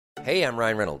Hey, I'm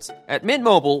Ryan Reynolds. At Mint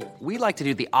Mobile, we like to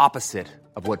do the opposite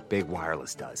of what Big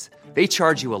Wireless does. They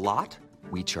charge you a lot,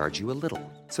 we charge you a little.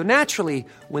 So naturally,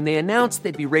 when they announced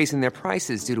they'd be raising their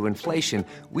prices due to inflation,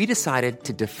 we decided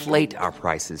to deflate our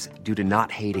prices due to not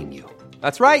hating you.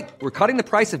 That's right. We're cutting the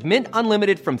price of Mint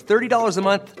Unlimited from $30 a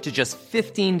month to just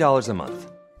 $15 a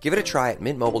month. Give it a try at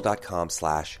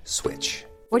mintmobile.com/switch.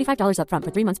 $45 up front for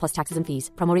 3 months plus taxes and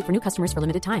fees. Promo rate for new customers for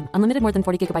limited time. Unlimited more than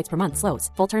 40 gigabytes per month. Slows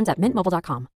full terms at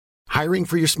mintmobile.com. Hiring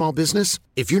for your small business?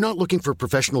 If you're not looking for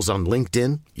professionals on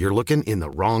LinkedIn, you're looking in the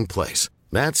wrong place.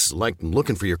 That's like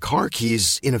looking for your car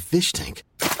keys in a fish tank.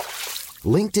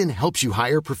 LinkedIn helps you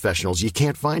hire professionals you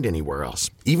can't find anywhere else,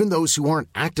 even those who aren't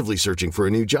actively searching for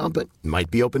a new job but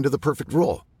might be open to the perfect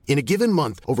role. In a given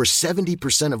month, over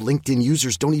 70% of LinkedIn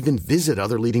users don't even visit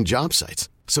other leading job sites.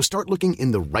 So start looking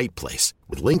in the right place.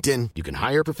 With LinkedIn, you can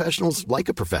hire professionals like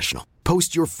a professional.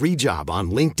 Post your free job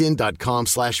on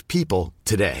linkedin.com/people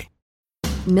today.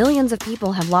 Millions of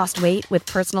people have lost weight with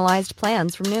personalized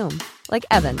plans from Noom. Like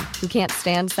Evan, who can't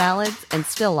stand salads and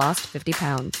still lost 50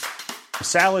 pounds.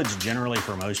 Salads generally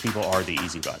for most people are the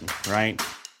easy button, right?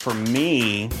 For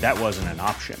me, that wasn't an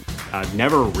option. I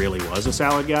never really was a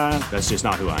salad guy. That's just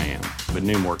not who I am. But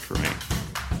Noom worked for me.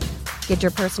 Get your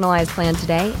personalized plan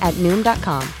today at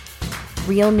Noom.com.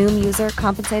 Real Noom user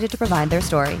compensated to provide their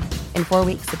story. In 4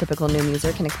 weeks, the typical Noom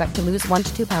user can expect to lose 1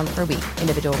 to 2 pounds per week.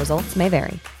 Individual results may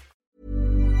vary.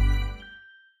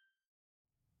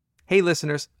 Hey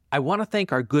listeners, I want to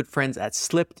thank our good friends at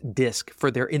Slipped Disc for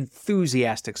their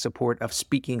enthusiastic support of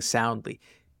Speaking Soundly.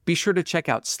 Be sure to check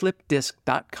out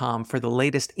slipdisc.com for the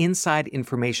latest inside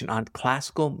information on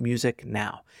classical music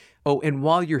now. Oh, and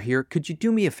while you're here, could you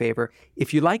do me a favor?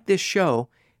 If you like this show,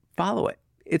 follow it.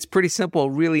 It's pretty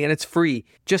simple, really, and it's free.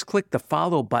 Just click the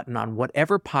follow button on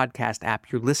whatever podcast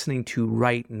app you're listening to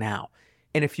right now.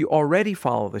 And if you already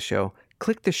follow the show,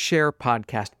 click the share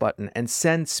podcast button and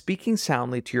send Speaking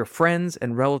Soundly to your friends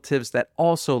and relatives that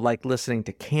also like listening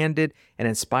to candid and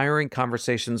inspiring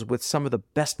conversations with some of the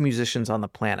best musicians on the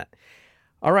planet.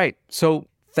 All right, so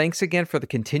thanks again for the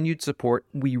continued support.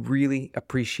 We really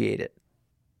appreciate it.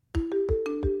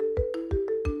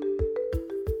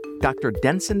 Dr.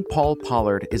 Denson Paul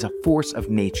Pollard is a force of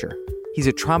nature. He's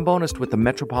a trombonist with the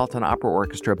Metropolitan Opera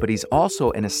Orchestra, but he's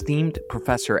also an esteemed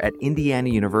professor at Indiana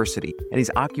University, and he's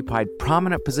occupied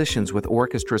prominent positions with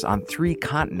orchestras on 3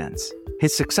 continents.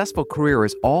 His successful career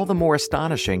is all the more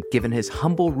astonishing given his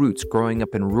humble roots growing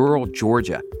up in rural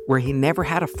Georgia, where he never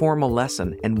had a formal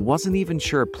lesson and wasn't even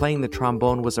sure playing the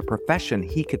trombone was a profession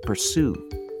he could pursue.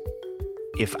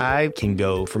 If I can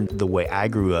go from the way I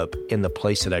grew up, in the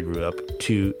place that I grew up,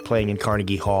 to playing in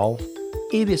Carnegie Hall,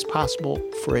 it is possible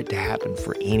for it to happen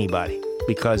for anybody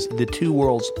because the two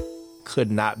worlds could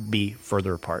not be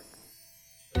further apart.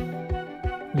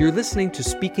 You're listening to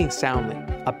Speaking Soundly,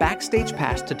 a backstage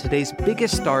pass to today's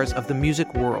biggest stars of the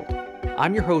music world.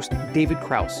 I'm your host, David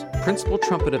Krause, principal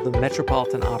trumpet of the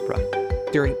Metropolitan Opera.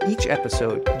 During each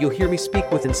episode, you'll hear me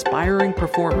speak with inspiring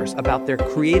performers about their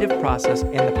creative process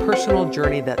and the personal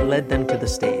journey that led them to the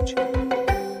stage.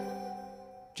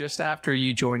 Just after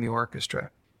you joined the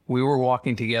orchestra, we were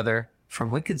walking together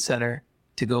from Lincoln Center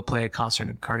to go play a concert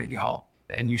at Carnegie Hall.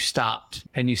 And you stopped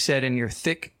and you said in your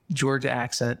thick Georgia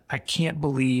accent, "I can't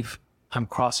believe I'm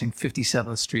crossing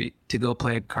 57th Street to go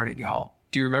play at Carnegie Hall."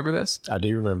 Do you remember this? I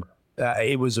do remember.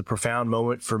 It was a profound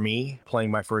moment for me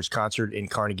playing my first concert in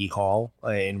Carnegie Hall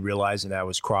and realizing I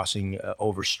was crossing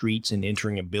over streets and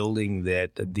entering a building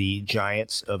that the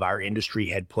giants of our industry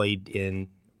had played in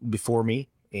before me.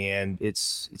 And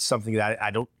it's something that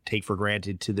I don't take for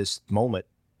granted to this moment.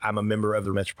 I'm a member of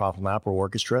the Metropolitan Opera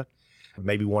Orchestra,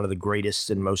 maybe one of the greatest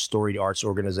and most storied arts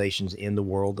organizations in the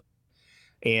world.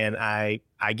 And I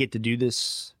get to do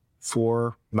this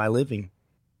for my living.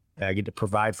 I get to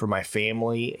provide for my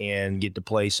family and get to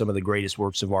play some of the greatest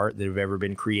works of art that have ever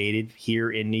been created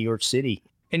here in New York City.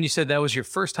 And you said that was your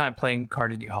first time playing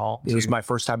Carnegie Hall. It was my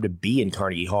first time to be in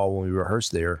Carnegie Hall when we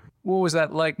rehearsed there. What was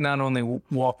that like, not only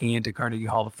walking into Carnegie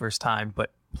Hall the first time,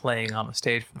 but playing on the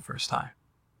stage for the first time?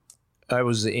 It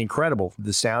was incredible.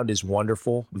 The sound is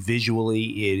wonderful. Visually,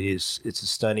 it's a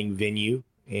stunning venue.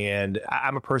 And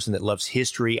I'm a person that loves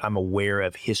history. I'm aware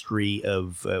of history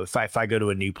of, if I go to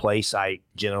a new place, I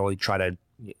generally try to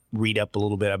read up a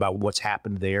little bit about what's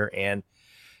happened there. And,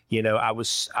 you know, I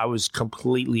was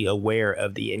completely aware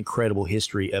of the incredible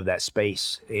history of that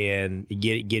space, and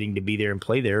getting to be there and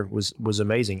play there was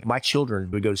amazing. My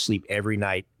children would go to sleep every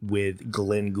night with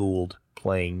Glenn Gould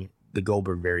playing the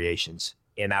Goldberg Variations.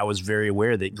 And I was very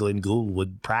aware that Glenn Gould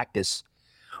would practice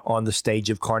on the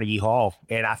stage of Carnegie Hall.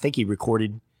 And I think he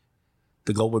recorded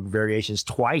the Goldberg Variations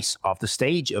twice off the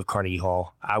stage of Carnegie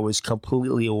Hall. I was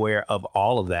completely aware of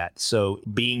all of that. So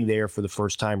being there for the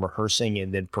first time, rehearsing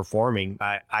and then performing,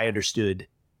 I understood.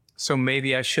 So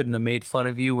maybe I shouldn't have made fun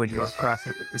of you when you were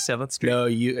crossing the 7th Street. No,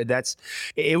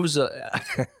 it was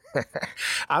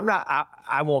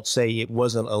I won't say it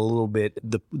wasn't a little bit,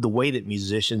 the way that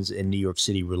musicians in New York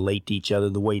City relate to each other,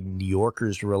 the way New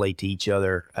Yorkers relate to each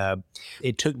other.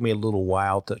 It took me a little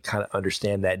while to kind of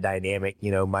understand that dynamic.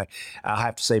 I'll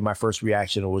have to say my first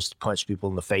reaction was to punch people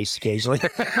in the face occasionally.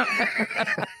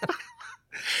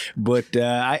 But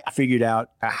I figured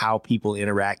out how people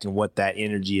interact and what that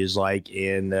energy is like.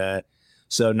 And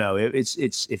so, no, it's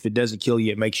if it doesn't kill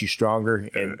you, it makes you stronger.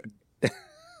 And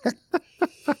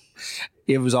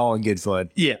it was all in good fun.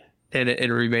 Yeah. And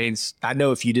it remains. I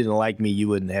know if you didn't like me, you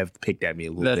wouldn't have picked at me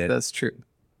a little bit. That's true.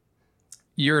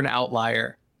 You're an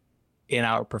outlier in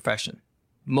our profession.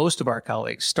 Most of our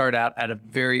colleagues start out at a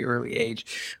very early age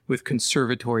with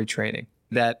conservatory training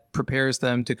that prepares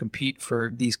them to compete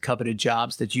for these coveted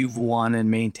jobs that you've won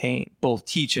and maintained, both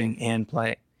teaching and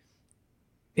playing.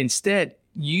 Instead,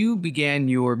 you began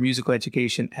your musical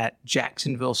education at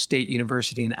Jacksonville State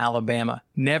University in Alabama,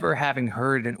 never having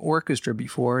heard an orchestra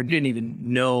before. You didn't even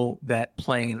know that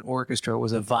playing an orchestra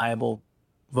was a viable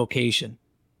vocation.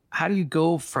 How do you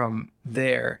go from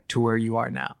there to where you are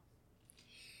now?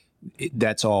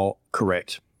 That's all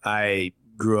correct. I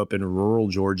grew up in rural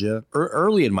Georgia.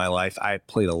 Early in my life, I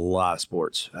played a lot of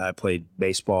sports. I played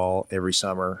baseball every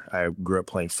summer. I grew up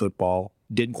playing football.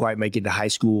 Didn't quite make it to high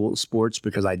school sports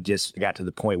because I just got to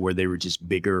the point where they were just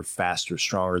bigger, faster,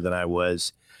 stronger than I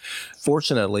was.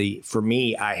 Fortunately for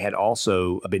me, I had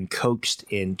also been coaxed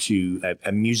into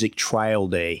a music trial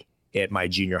day at my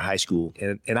junior high school.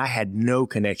 And I had no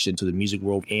connection to the music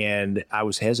world. And I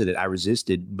was hesitant. I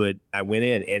resisted, but I went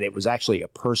in, and it was actually a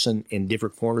person in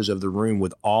different corners of the room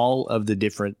with all of the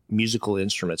different musical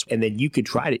instruments. And then you could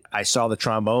try it. I saw the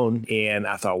trombone and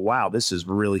I thought, wow, this is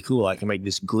really cool. I can make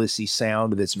this glissy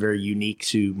sound that's very unique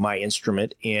to my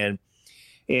instrument. And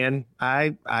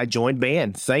I joined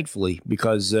band, thankfully,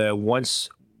 because once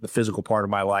the physical part of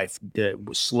my life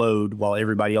was slowed while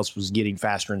everybody else was getting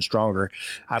faster and stronger,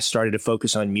 I started to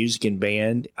focus on music and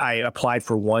band. I applied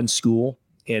for one school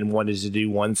and wanted to do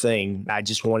one thing. I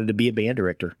just wanted to be a band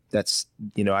director. That's,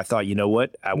 I thought, you know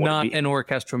what? I want not to be an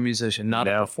orchestral musician, not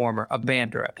a performer, a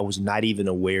band director. I was not even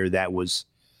aware that was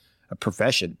a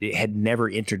profession. It had never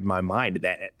entered my mind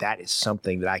that is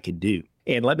something that I could do.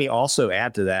 And let me also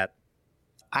add to that,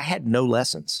 I had no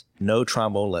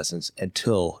trombone lessons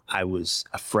until I was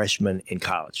a freshman in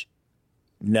college.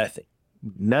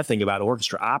 Nothing about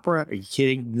orchestra. Opera? Are you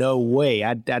kidding? No way.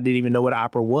 I didn't even know what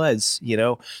opera was,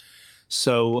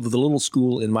 So the little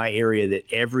school in my area that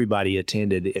everybody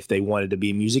attended if they wanted to be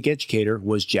a music educator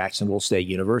was Jacksonville State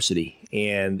University.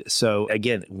 And so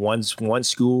again, one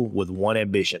school with one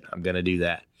ambition. I'm going to do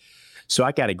that. So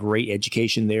I got a great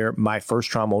education there. My first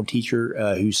trombone teacher,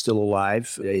 who's still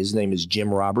alive, his name is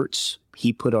Jim Roberts.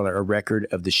 He put on a record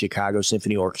of the Chicago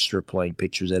Symphony Orchestra playing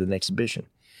pictures at an exhibition.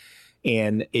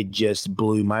 And it just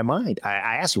blew my mind. I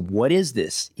asked him, what is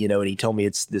this? And he told me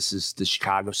this is the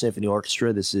Chicago Symphony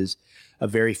Orchestra. This is a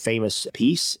very famous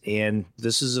piece, and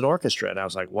this is an orchestra. And I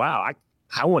was like, wow,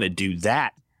 I want to do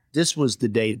that. This was the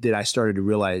day that I started to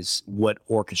realize what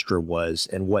orchestra was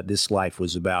and what this life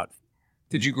was about.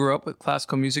 Did you grow up with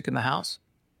classical music in the house?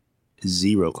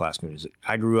 Zero classical music.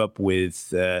 I grew up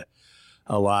with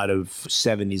a lot of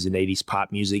 70s and 80s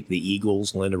pop music, the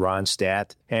Eagles, Linda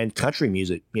Ronstadt, and country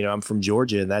music. I'm from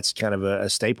Georgia, and that's kind of a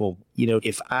staple.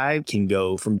 If I can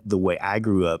go from the way I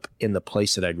grew up in the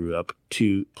place that I grew up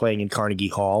to playing in Carnegie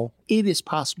Hall, it is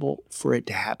possible for it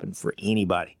to happen for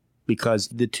anybody because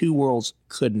the two worlds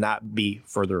could not be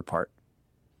further apart.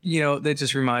 That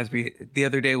just reminds me, the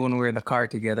other day when we were in the car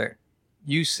together,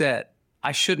 you said,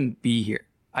 I shouldn't be here.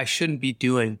 I shouldn't be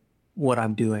doing what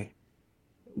I'm doing.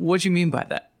 What do you mean by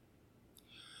that?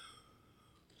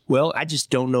 Well, I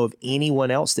just don't know of anyone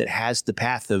else that has the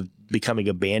path of becoming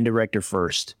a band director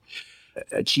first,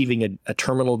 achieving a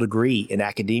terminal degree in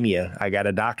academia. I got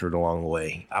a doctorate along the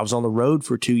way. I was on the road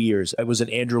for 2 years. I was an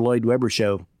Andrew Lloyd Webber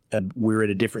show. We were at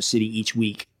a different city each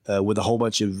week. With a whole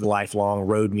bunch of lifelong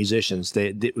road musicians.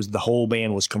 The whole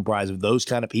band was comprised of those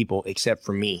kind of people, except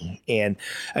for me. And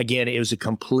again, it was a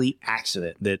complete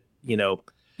accident that,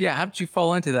 Yeah, how did you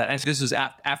fall into that? And this was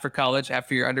after college,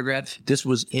 after your undergrad? This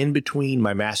was in between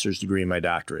my master's degree and my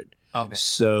doctorate. Okay.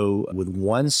 So with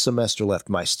one semester left,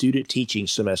 my student teaching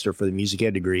semester for the music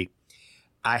ed degree,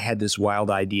 I had this wild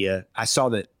idea. I saw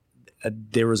that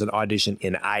there was an audition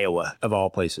in Iowa, of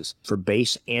all places, for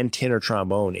bass and tenor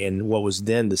trombone in what was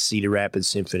then the Cedar Rapids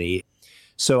Symphony.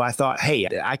 So I thought, hey,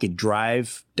 I could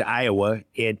drive to Iowa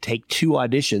and take 2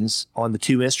 auditions on the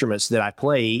 2 instruments that I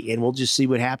play, and we'll just see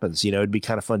what happens. It'd be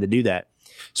kind of fun to do that.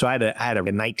 So I had a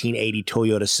 1980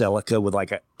 Toyota Celica with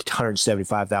like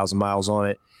 175,000 miles on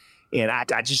it. And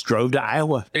I just drove to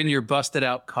Iowa. In your busted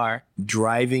out car.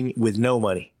 Driving with no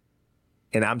money.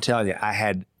 And I'm telling you, I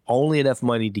had only enough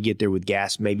money to get there with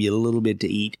gas, maybe a little bit to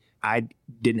eat. I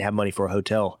didn't have money for a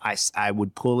hotel. I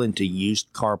would pull into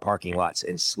used car parking lots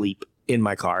and sleep in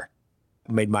my car.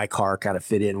 Made my car kind of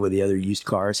fit in with the other used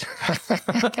cars.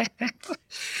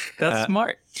 That's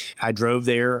smart. I drove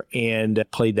there and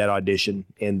played that audition.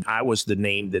 And I was the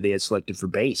name that they had selected for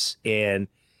bass. And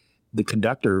the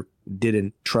conductor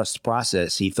didn't trust the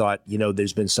process. He thought,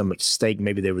 there's been some mistake.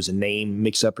 Maybe there was a name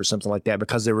mix up or something like that,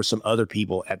 because there were some other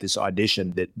people at this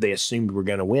audition that they assumed were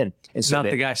going to win. And so not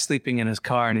the guy sleeping in his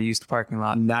car in a used parking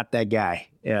lot. Not that guy.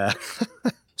 Yeah.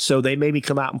 So they made me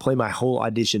come out and play my whole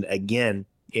audition again.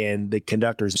 And the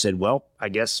conductors said, well, I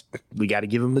guess we got to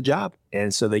give him the job.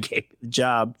 And so they gave me the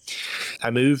job. I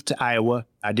moved to Iowa.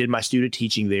 I did my student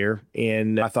teaching there.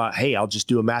 And I thought, hey, I'll just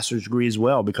do a master's degree as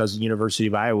well, because the University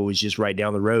of Iowa was just right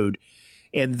down the road.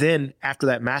 And then after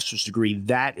that master's degree,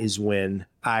 that is when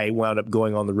I wound up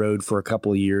going on the road for a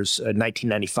couple of years,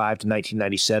 1995 to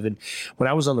 1997. When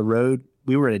I was on the road,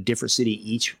 we were in a different city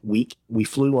each week. We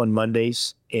flew on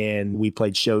Mondays and we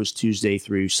played shows Tuesday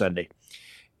through Sunday.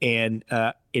 And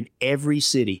in every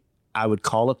city, I would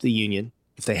call up the union,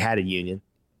 if they had a union,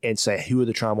 and say, who are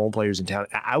the trombone players in town?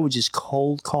 I would just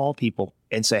cold call people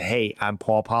and say, hey, I'm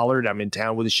Paul Pollard. I'm in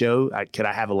town with a show. Could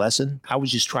I have a lesson? I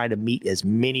was just trying to meet as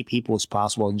many people as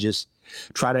possible and just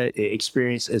try to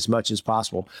experience as much as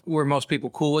possible. Were most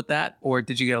people cool with that? Or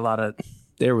did you get a lot of...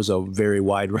 There was a very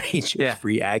wide range of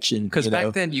reaction. Because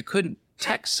back then you couldn't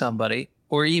text somebody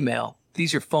or email.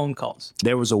 These are phone calls.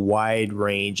 There was a wide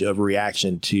range of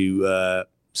reaction to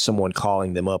someone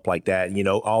calling them up like that,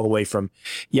 all the way from,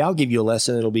 yeah, I'll give you a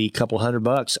lesson. It'll be a couple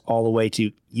 $100, all the way to,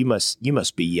 you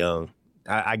must be young.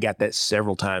 I got that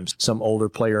several times. Some older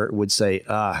player would say,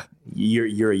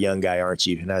 you're a young guy, aren't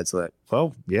you? And I was like,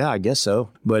 well, yeah, I guess so.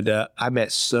 But I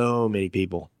met so many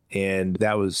people, and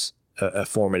that was a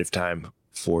formative time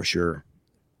for sure.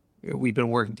 We've been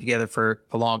working together for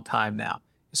a long time now.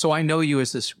 So I know you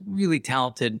as this really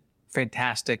talented,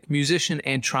 fantastic musician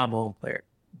and trombone player,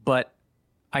 but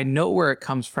I know where it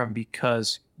comes from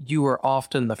because you were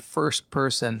often the first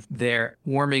person there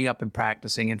warming up and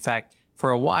practicing. In fact, for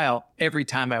a while, every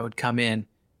time I would come in,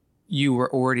 you were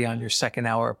already on your second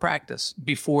hour of practice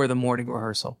before the morning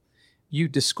rehearsal. You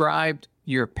described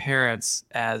your parents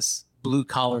as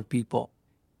blue-collar people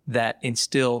that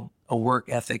instill a work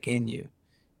ethic in you.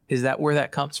 Is that where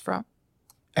that comes from?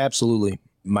 Absolutely.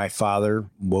 My father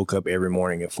woke up every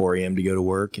morning at 4 a.m. to go to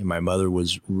work, and my mother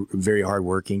was very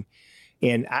hardworking.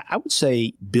 And I would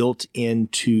say built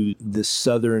into the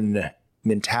Southern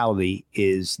mentality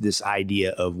is this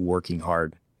idea of working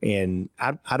hard. And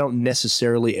I don't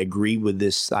necessarily agree with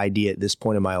this idea at this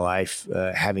point in my life,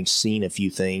 having seen a few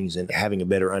things and having a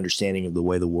better understanding of the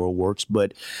way the world works.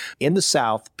 But in the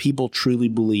South, people truly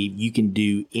believe you can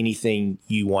do anything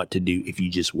you want to do if you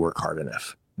just work hard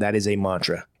enough. That is a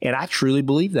mantra. And I truly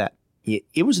believe that.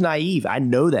 It was naive. I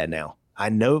know that now. I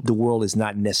know the world is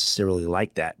not necessarily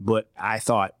like that. But I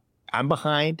thought, I'm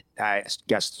behind. I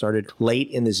got started late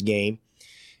in this game.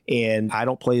 And I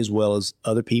don't play as well as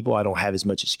other people. I don't have as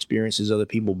much experience as other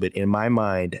people. But in my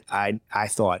mind, I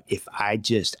thought if I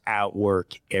just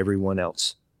outwork everyone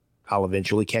else, I'll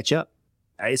eventually catch up.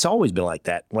 It's always been like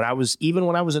that. When I was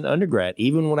an undergrad,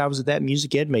 even when I was at that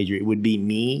music ed major, it would be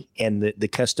me and the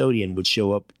custodian would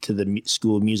show up to the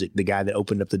school of music, the guy that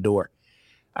opened up the door.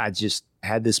 I just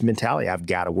had this mentality. I've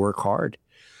got to work hard.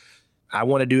 I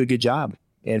want to do a good job.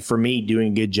 And for me,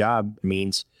 doing a good job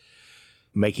means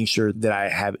making sure that I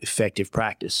have effective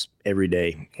practice every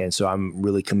day. And so I'm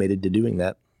really committed to doing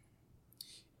that.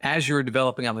 As you were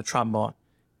developing on the trombone,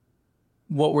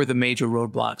 what were the major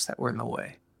roadblocks that were in the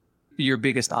way? Your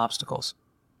biggest obstacles?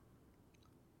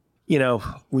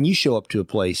 When you show up to a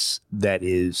place that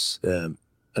is an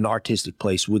artistic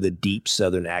place with a deep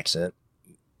Southern accent,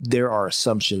 there are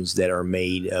assumptions that are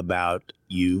made about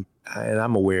you. And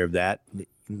I'm aware of that. It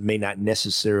may not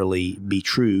necessarily be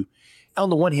true. On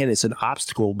the one hand, it's an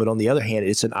obstacle, but on the other hand,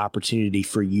 it's an opportunity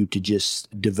for you to just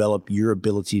develop your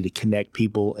ability to connect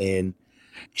people and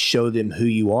show them who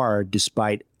you are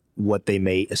despite what they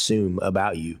may assume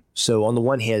about you. So on the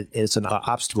one hand, it's an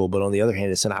obstacle, but on the other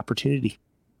hand, it's an opportunity.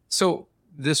 So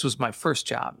this was my first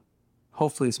job.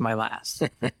 Hopefully it's my last.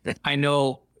 I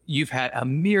know you've had a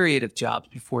myriad of jobs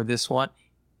before this one.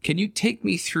 Can you take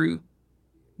me through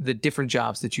the different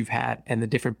jobs that you've had and the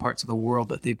different parts of the world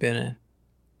that they've been in.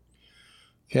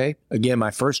 Okay. Again,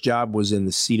 my first job was in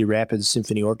the Cedar Rapids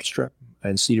Symphony Orchestra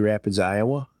in Cedar Rapids,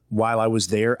 Iowa. While I was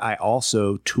there, I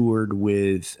also toured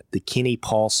with the Kenny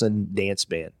Paulson Dance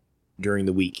Band during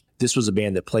the week. This was a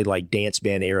band that played like dance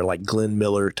band era, like Glenn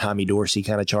Miller, Tommy Dorsey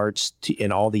kind of charts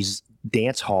in all these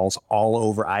dance halls all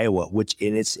over Iowa, and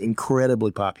it's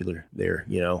incredibly popular there,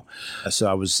 So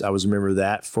I was a member of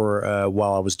that for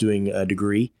while I was doing a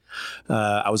degree.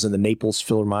 I was in the Naples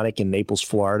Philharmonic in Naples,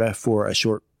 Florida for a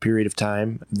short period of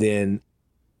time. Then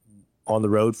on the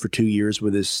road for 2 years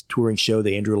with this touring show,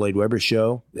 the Andrew Lloyd Webber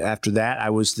Show. After that, I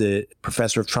was the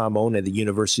professor of trombone at the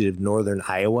University of Northern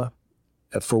Iowa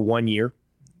for 1 year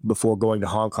before going to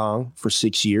Hong Kong for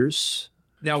 6 years.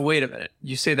 Now, wait a minute.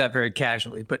 You say that very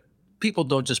casually, but people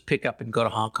don't just pick up and go to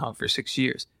Hong Kong for 6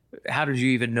 years. How did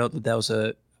you even know that was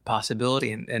a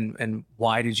possibility, and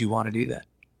why did you want to do that?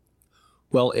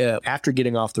 Well, after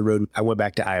getting off the road, I went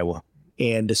back to Iowa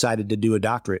and decided to do a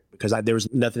doctorate because there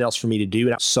was nothing else for me to do.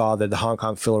 And I saw that the Hong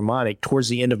Kong Philharmonic, towards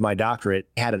the end of my doctorate,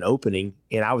 had an opening,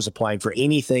 and I was applying for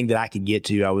anything that I could get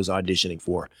to, I was auditioning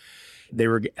for. They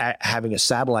were having a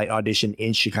satellite audition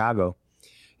in Chicago.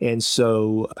 And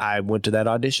so I went to that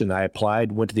audition. I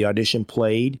applied, went to the audition,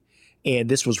 played, and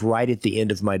this was right at the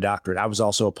end of my doctorate. I was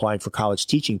also applying for college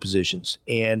teaching positions.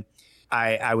 And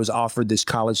I was offered this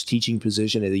college teaching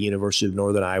position at the University of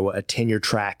Northern Iowa, a tenure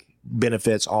track,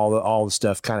 benefits, all the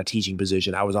stuff, kind of teaching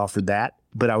position. I was offered that,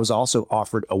 but I was also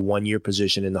offered a 1-year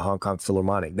position in the Hong Kong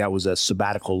Philharmonic. That was a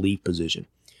sabbatical leave position.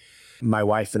 My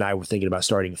wife and I were thinking about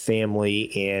starting a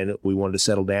family, and we wanted to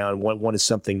settle down. Wanted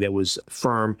something that was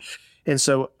firm. And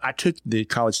so I took the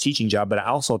college teaching job, but I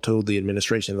also told the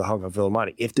administration of the Hong Kong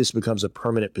Philharmonic, if this becomes a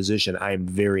permanent position, I am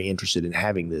very interested in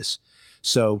having this.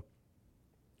 So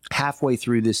halfway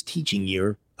through this teaching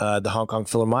year, the Hong Kong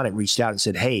Philharmonic reached out and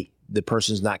said, hey, the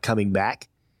person's not coming back.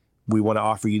 We want to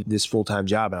offer you this full-time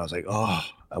job. And I was like,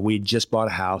 we had just bought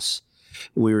a house.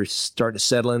 We were starting to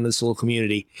settle in this little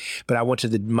community. But I went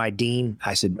to my dean.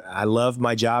 I said, I love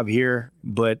my job here,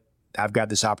 but I've got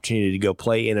this opportunity to go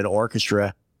play in an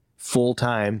orchestra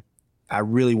full-time. I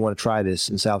really want to try this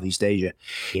in Southeast Asia.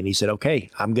 And he said, okay,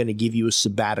 I'm going to give you a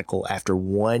sabbatical after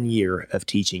 1 year of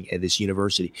teaching at this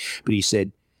university. But he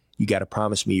said, you got to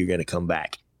promise me you're going to come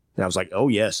back. And I was like, oh,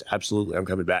 yes, absolutely. I'm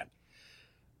coming back.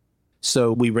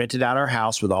 So we rented out our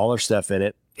house with all our stuff in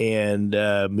it and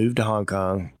moved to Hong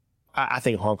Kong. I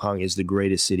think Hong Kong is the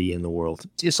greatest city in the world.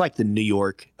 It's like the New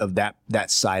York of that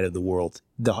side of the world.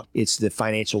 It's the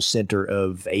financial center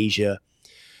of Asia.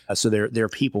 So there are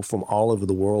people from all over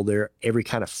the world there. Every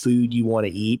kind of food you want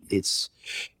to eat,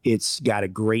 it's got a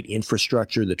great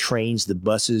infrastructure. The trains, the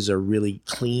buses are really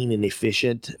clean and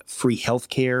efficient. Free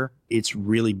healthcare. It's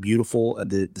really beautiful.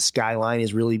 The skyline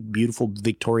is really beautiful.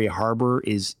 Victoria Harbor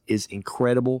is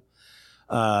incredible.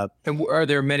 And are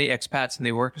there many expats in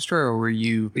the orchestra, or were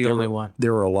you the only one?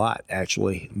 There were a lot,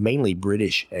 actually, mainly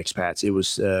British expats. It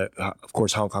was, of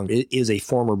course, Hong Kong is a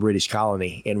former British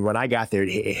colony. And when I got there,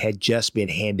 it had just been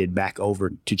handed back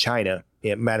over to China.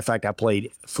 Matter of fact, I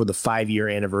played for the 5-year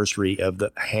anniversary of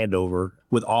the handover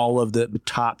with all of the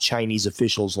top Chinese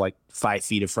officials like 5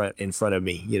 feet in front of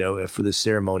me, for this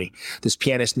ceremony. This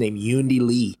pianist named Yundi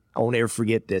Li, I won't ever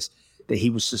forget this, that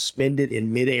he was suspended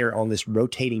in midair on this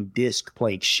rotating disc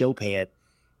playing Chopin.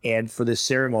 And for this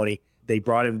ceremony, they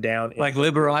brought him down. Like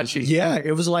Liberace. Yeah,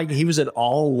 it was like he was in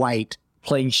all white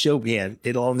playing Chopin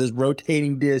on this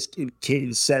rotating disc.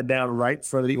 He sat down right in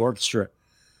front of the orchestra.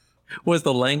 Was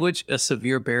the language a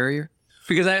severe barrier?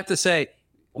 Because I have to say,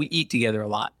 we eat together a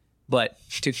lot, but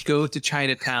to go to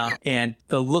Chinatown and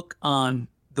the look on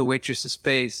the waitress's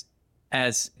face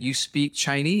as you speak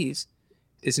Chinese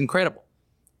is incredible.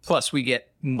 Plus, we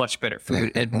get much better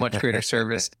food and much greater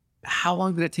service. How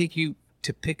long did it take you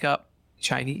to pick up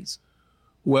Chinese?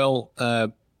 Well,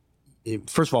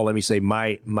 first of all, let me say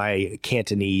my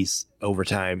Cantonese over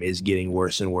time is getting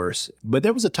worse and worse. But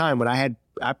there was a time when I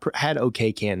had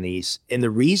okay Cantonese. And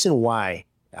the reason why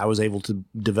I was able to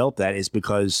develop that is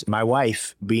because my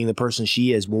wife, being the person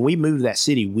she is, when we moved to that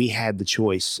city, we had the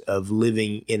choice of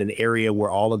living in an area where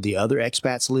all of the other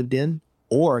expats lived in,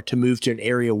 or to move to an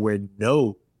area where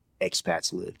no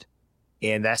expats lived.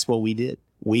 And that's what we did.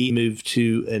 We moved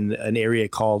to an area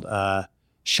called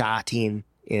Sha Tin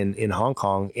in Hong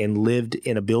Kong and lived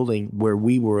in a building where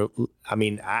we were,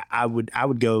 I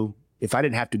would go, if I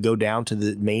didn't have to go down to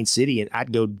the main city, and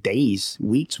I'd go days,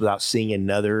 weeks without seeing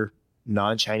another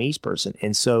non-Chinese person.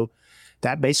 And so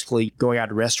that basically going out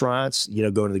to restaurants,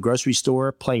 going to the grocery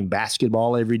store, playing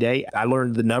basketball every day. I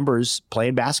learned the numbers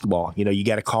playing basketball. You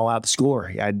got to call out the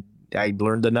score. I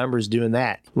learned the numbers doing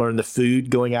that. Learned the food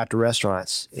going out to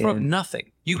restaurants. From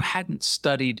nothing. You hadn't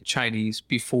studied Chinese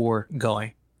before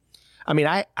going. I mean,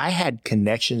 I had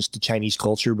connections to Chinese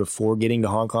culture before getting to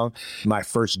Hong Kong. My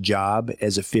first job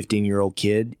as a 15-year-old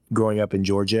kid growing up in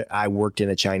Georgia, I worked in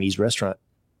a Chinese restaurant.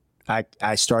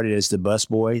 I started as the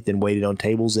busboy, then waited on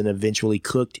tables, and eventually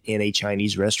cooked in a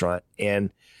Chinese restaurant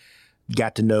and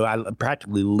got to know, I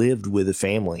practically lived with a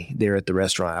family there at the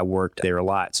restaurant. I worked there a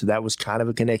lot. So that was kind of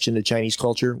a connection to Chinese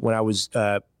culture. When I was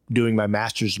doing my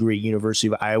master's degree at University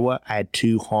of Iowa, I had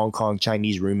 2 Hong Kong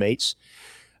Chinese roommates.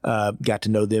 Got to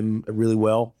know them really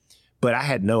well. But I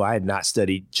had not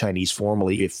studied Chinese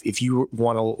formally. If you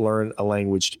want to learn a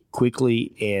language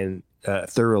quickly and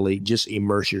thoroughly, just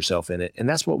immerse yourself in it. And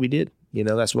that's what we did.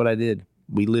 That's what I did.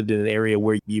 We lived in an area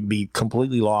where you'd be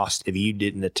completely lost if you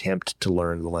didn't attempt to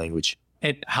learn the language.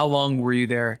 And how long were you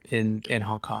there in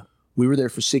Hong Kong? We were there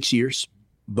for 6 years.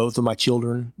 Both of my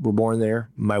children were born there.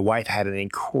 My wife had an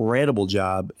incredible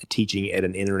job teaching at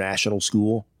an international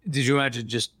school. Did you imagine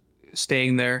just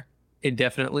staying there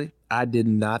indefinitely? I did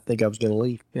not think I was going to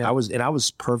leave. Yeah. I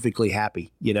was perfectly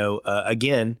happy.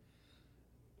 Again,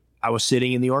 I was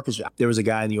sitting in the orchestra. There was a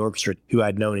guy in the orchestra who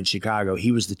I'd known in Chicago.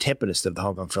 He was the timpanist of the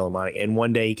Hong Kong Philharmonic. And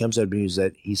one day he comes up to me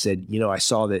and he said, I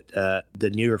saw that the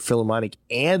New York Philharmonic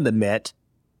and the Met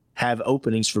have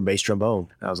openings for bass trombone.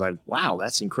 And I was like, wow,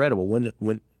 that's incredible. When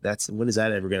is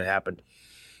that ever going to happen?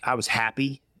 I was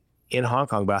happy in Hong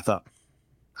Kong, but I thought,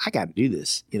 I got to do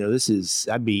this.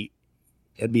 I'd be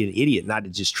an idiot not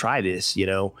to just try this,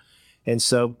 And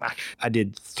so I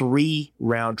did 3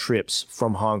 round trips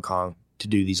from Hong Kong to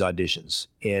do these auditions.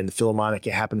 And the Philharmonic,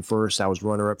 it happened first. I was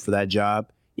runner-up for that job.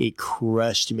 It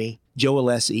crushed me. Joe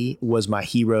Alessi was my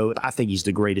hero. I think he's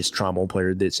the greatest trombone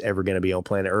player that's ever going to be on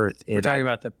planet Earth. And we're talking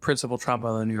about the principal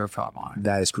trombone of the New York Philharmonic.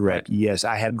 That is correct. Right. Yes,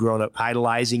 I had grown up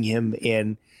idolizing him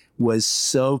and was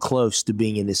so close to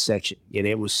being in this section. And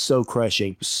it was so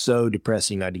crushing, so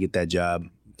depressing not to get that job.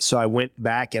 So I went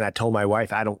back and I told my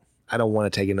wife, I don't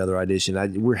want to take another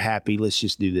audition. We're happy. Let's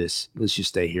just do this. Let's just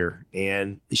stay here.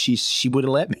 And she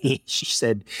wouldn't let me. She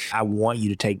said, I want you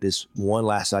to take this one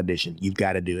last audition. You've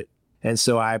got to do it. And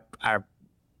so I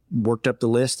worked up the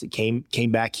list. It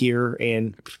came back here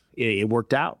and it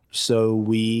worked out. So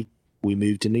we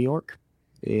moved to New York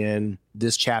and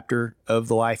this chapter of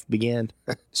the life began.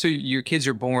 So your kids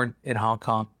are born in Hong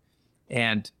Kong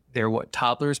and they're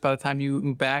toddlers by the time you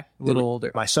moved back? A little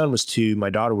older. My son was 2. My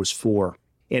daughter was 4.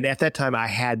 And at that time, I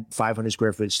had 500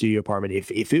 square foot studio apartment.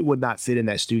 If it would not fit in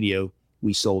that studio,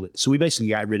 we sold it. So we basically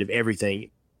got rid of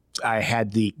everything. I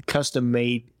had the custom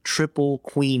made triple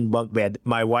queen bunk bed.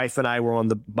 My wife and I were on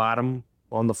the bottom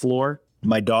on the floor.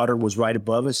 My daughter was right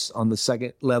above us on the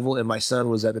second level, and my son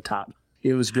was at the top.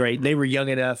 It was great. They were young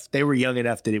enough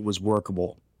that it was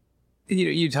workable.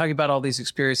 You talk about all these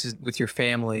experiences with your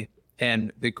family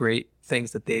and the great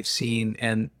things that they've seen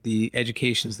and the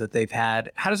educations that they've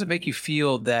had. How does it make you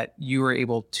feel that you were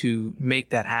able to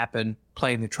make that happen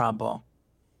playing the trombone?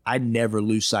 I never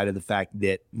lose sight of the fact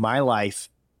that my life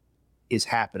is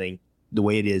happening the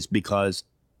way it is because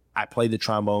I play the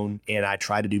trombone and I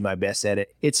try to do my best at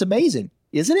it. It's amazing,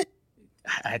 isn't it?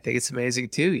 I think it's amazing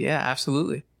too. Yeah,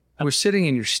 absolutely. We're sitting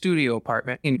in your studio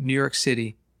apartment in New York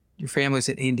City. Your family's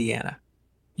in Indiana.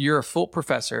 You're a full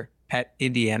professor at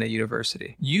Indiana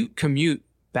University. You commute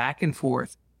back and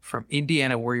forth from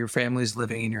Indiana, where your family is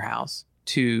living in your house,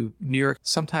 to New York,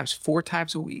 sometimes 4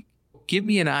 times a week. Give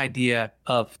me an idea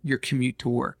of your commute to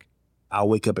work. I'll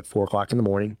wake up at 4 o'clock in the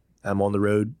morning. I'm on the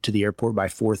road to the airport by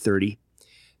 4:30.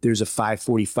 There's a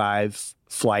 5:45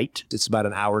 flight. It's about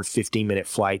an hour and 15-minute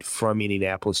flight from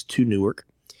Indianapolis to Newark.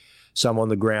 So I'm on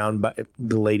the ground by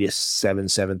the latest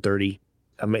 7:30.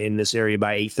 I'm in this area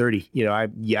by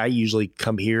 8:30. I usually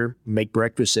come here, make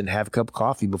breakfast, and have a cup of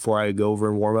coffee before I go over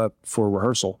and warm up for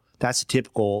rehearsal. That's a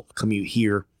typical commute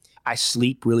here. I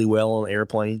sleep really well on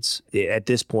airplanes. At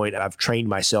this point, I've trained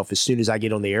myself. As soon as I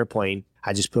get on the airplane,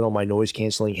 I just put on my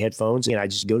noise-canceling headphones and I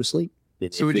just go to sleep.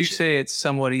 So would you say it's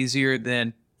somewhat easier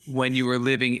than when you were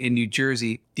living in New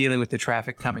Jersey, dealing with the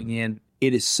traffic coming in?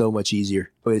 It is so much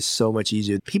easier. It is so much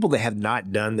easier. People that have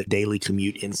not done the daily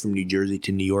commute in from New Jersey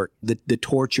to New York, the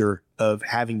torture of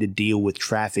having to deal with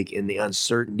traffic and the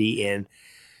uncertainty and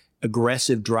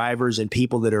aggressive drivers and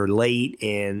people that are late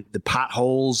and the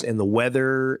potholes and the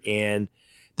weather and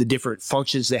the different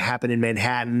functions that happen in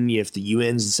Manhattan, if the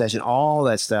UN's in session, all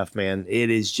that stuff, man,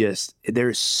 it is just,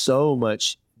 there's so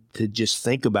much to just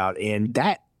think about. And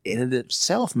that in and of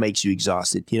itself makes you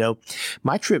exhausted.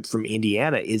 My trip from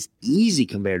Indiana is easy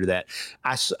compared to that.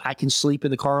 I can sleep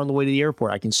in the car on the way to the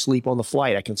airport. I can sleep on the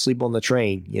flight. I can sleep on the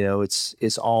train.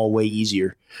 It's all way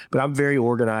easier. But I'm very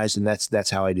organized, and that's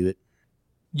how I do it.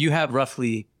 You have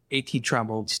roughly 18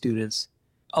 trombone students.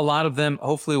 A lot of them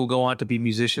hopefully will go on to be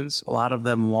musicians. A lot of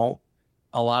them won't.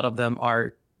 A lot of them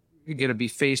are going to be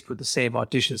faced with the same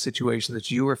audition situation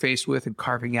that you were faced with and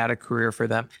carving out a career for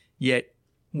them. Yet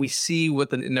we see what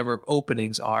the number of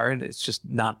openings are, and it's just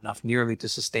not enough nearly to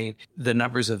sustain the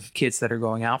numbers of kids that are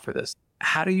going out for this.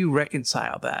 How do you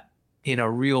reconcile that in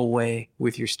a real way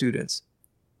with your students?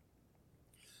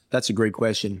 That's a great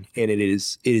question, and it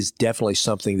is definitely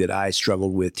something that I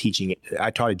struggled with teaching. I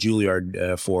taught at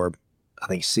Juilliard for, I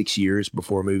think, 6 years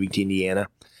before moving to Indiana,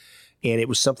 and it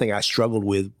was something I struggled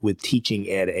with teaching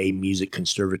at a music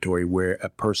conservatory where a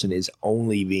person is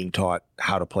only being taught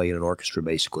how to play in an orchestra,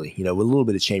 basically, with a little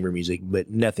bit of chamber music, but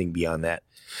nothing beyond that.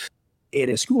 In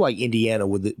a school like Indiana,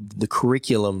 with the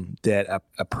curriculum that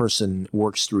a person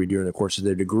works through during the course of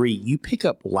their degree, you pick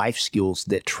up life skills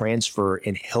that transfer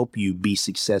and help you be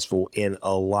successful in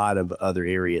a lot of other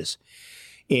areas.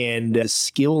 And the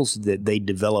skills that they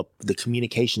develop, the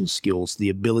communication skills, the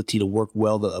ability to work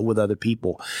well with other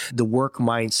people, the work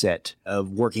mindset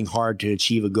of working hard to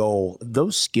achieve a goal,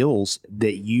 those skills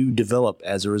that you develop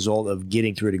as a result of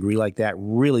getting through a degree like that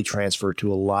really transfer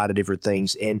to a lot of different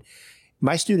things. And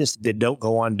my students that don't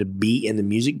go on to be in the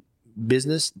music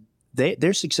business,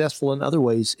 they're successful in other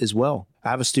ways as well. I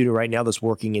have a student right now that's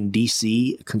working in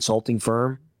DC, a consulting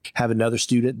firm. I have another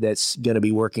student that's going to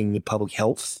be working in public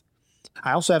health.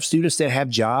 I also have students that have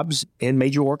jobs in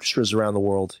major orchestras around the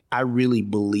world. I really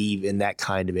believe in that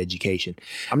kind of education.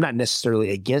 I'm not necessarily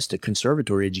against a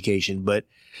conservatory education, but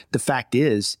the fact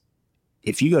is,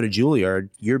 if you go to Juilliard,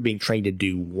 you're being trained to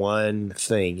do one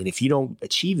thing. And if you don't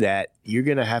achieve that, you're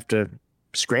going to have to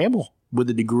scramble. With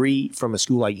a degree from a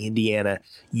school like Indiana,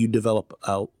 you develop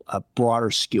a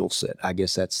broader skill set. I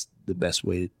guess that's the best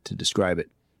way to describe it.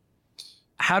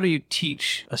 How do you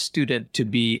teach a student to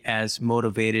be as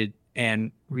motivated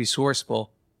and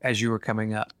resourceful as you were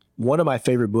coming up? One of my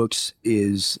favorite books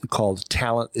is called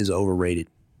Talent is Overrated.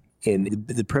 And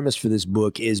the premise for this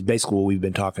book is basically what we've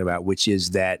been talking about, which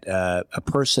is that a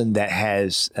person that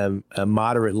has a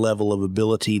moderate level of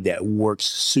ability that works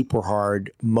super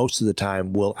hard most of the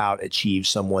time will outachieve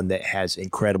someone that has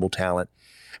incredible talent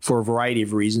for a variety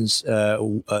of reasons.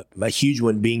 A huge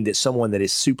one being that someone that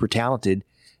is super talented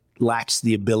lacks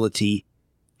the ability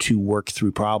to work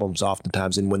through problems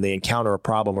oftentimes. And when they encounter a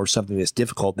problem or something that's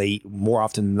difficult, they more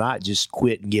often than not just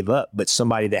quit and give up. But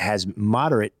somebody that has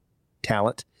moderate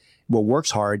talent,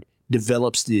 works hard,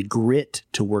 develops the grit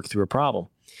to work through a problem.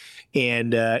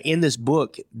 And in this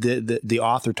book, the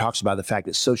author talks about the fact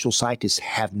that social scientists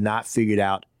have not figured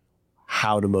out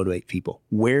how to motivate people.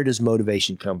 Where does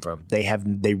motivation come from?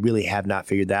 They really have not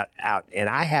figured that out. And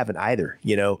I haven't either.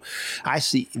 I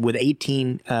see with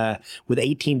 18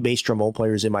 bass trombone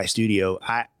players in my studio,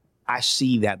 I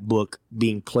see that book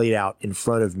being played out in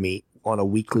front of me on a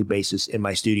weekly basis in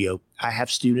my studio. I have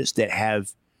students that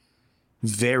have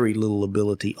very little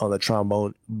ability on the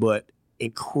trombone, but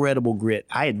incredible grit.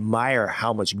 I admire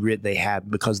how much grit they have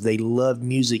because they love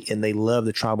music and they love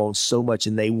the trombone so much,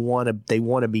 and they want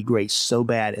to be great so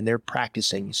bad, and they're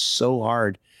practicing so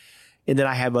hard. And then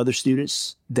I have other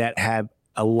students that have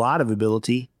a lot of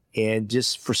ability and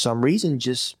just for some reason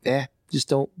just don't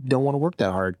want to work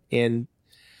that hard. And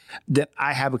that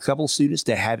I have a couple of students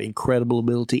that have incredible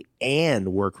ability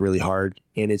and work really hard.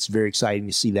 And it's very exciting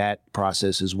to see that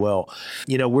process as well.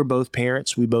 We're both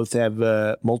parents. We both have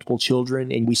multiple children,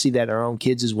 and we see that in our own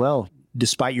kids as well.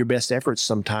 Despite your best efforts,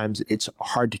 sometimes it's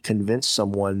hard to convince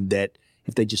someone that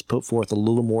if they just put forth a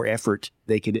little more effort,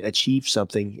 they could achieve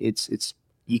something.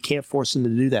 You can't force them to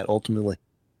do that ultimately.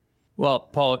 Well,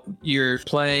 Paul, your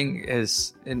playing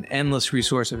is an endless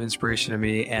resource of inspiration to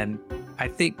me. And I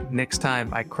think next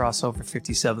time I cross over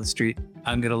 57th Street,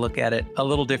 I'm going to look at it a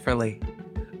little differently.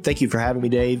 Thank you for having me,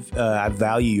 Dave. I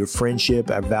value your friendship.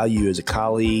 I value you as a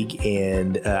colleague,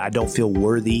 and I don't feel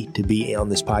worthy to be on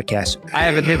this podcast. I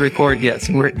haven't hit record yet,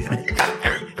 so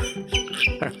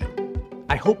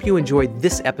I hope you enjoyed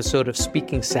this episode of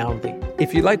Speaking Soundly.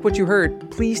 If you like what you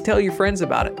heard, please tell your friends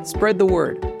about it. Spread the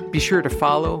word. Be sure to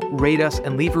follow, rate us,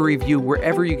 and leave a review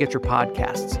wherever you get your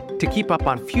podcasts. To keep up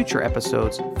on future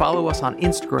episodes, follow us on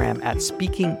Instagram at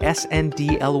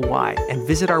SpeakingSNDLY and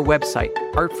visit our website,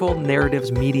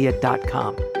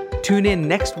 artfulnarrativesmedia.com. Tune in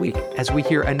next week as we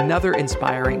hear another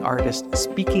inspiring artist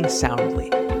speaking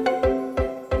soundly.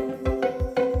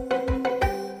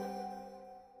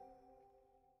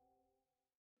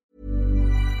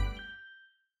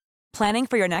 Planning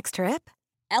for your next trip?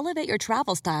 Elevate your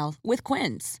travel style with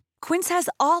Quince. Quince has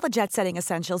all the jet-setting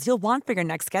essentials you'll want for your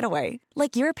next getaway,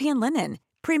 like European linen,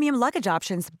 premium luggage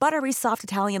options, buttery soft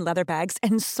Italian leather bags,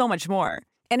 and so much more.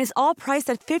 And is all priced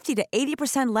at 50 to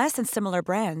 80% less than similar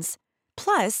brands.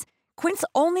 Plus, Quince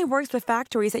only works with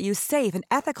factories that use safe and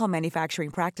ethical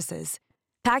manufacturing practices.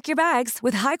 Pack your bags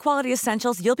with high-quality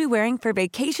essentials you'll be wearing for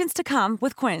vacations to come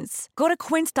with Quince. Go to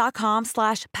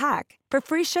quince.com/pack for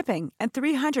free shipping and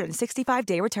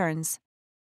 365-day returns.